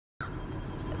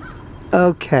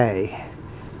Okay,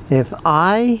 if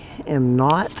I am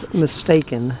not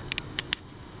mistaken,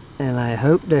 and I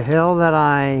hope to hell that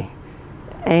I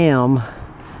am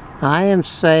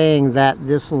saying that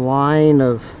this line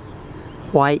of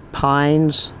white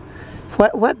pines,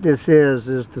 what this is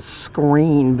the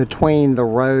screen between the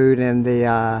road and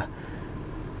the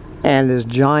and this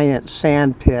giant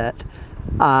sand pit.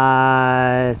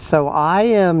 So I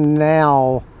am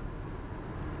now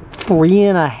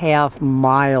 3.5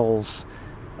 miles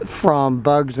from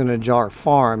Bugs in a Jar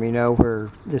Farm, you know,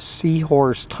 where the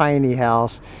seahorse tiny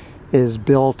house is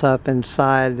built up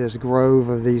inside this grove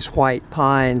of these white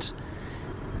pines.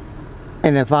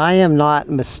 And if I am not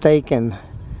mistaken,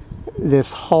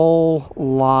 this whole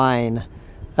line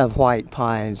of white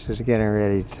pines is getting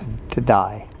ready to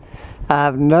die.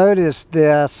 I've noticed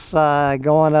this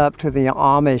going up to the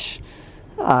Amish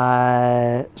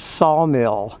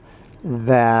sawmill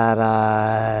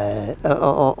that,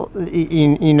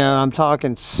 you know, I'm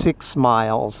talking 6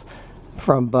 miles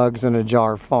from Bugs in a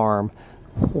Jar Farm,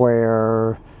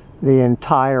 where the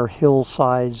entire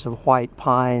hillsides of white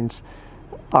pines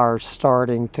are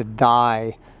starting to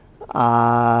die.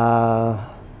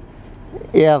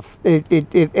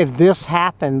 If this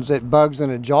happens at Bugs in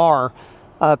a Jar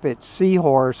up at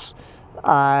Seahorse,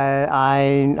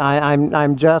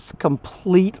 I'm just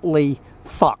completely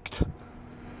fucked.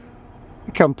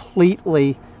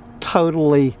 Completely,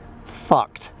 totally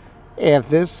fucked. If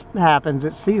this happens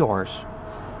at Seahorse,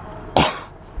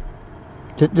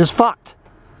 just fucked.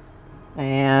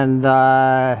 And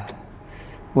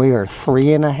we are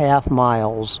 3.5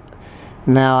 miles.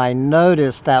 Now I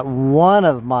noticed that one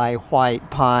of my white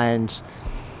pines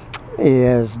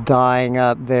is dying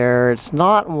up there. It's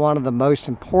not one of the most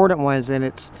important ones, and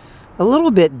it's a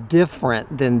little bit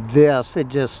different than this. It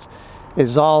just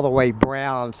is all the way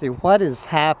brown. See what is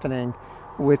happening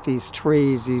with these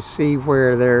trees. You see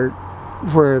where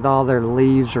all their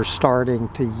leaves are starting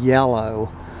to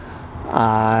yellow.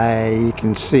 You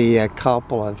can see a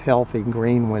couple of healthy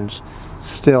green ones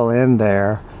still in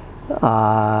there.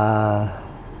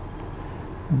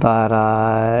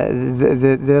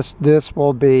 This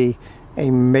will be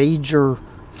a major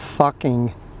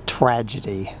fucking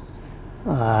tragedy.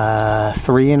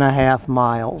 3.5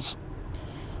 miles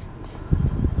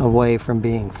away from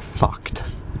being fucked.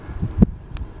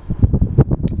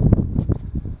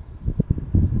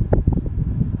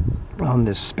 On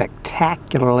this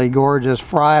spectacularly gorgeous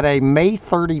Friday, May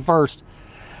 31st,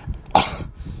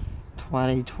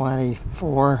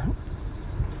 2024.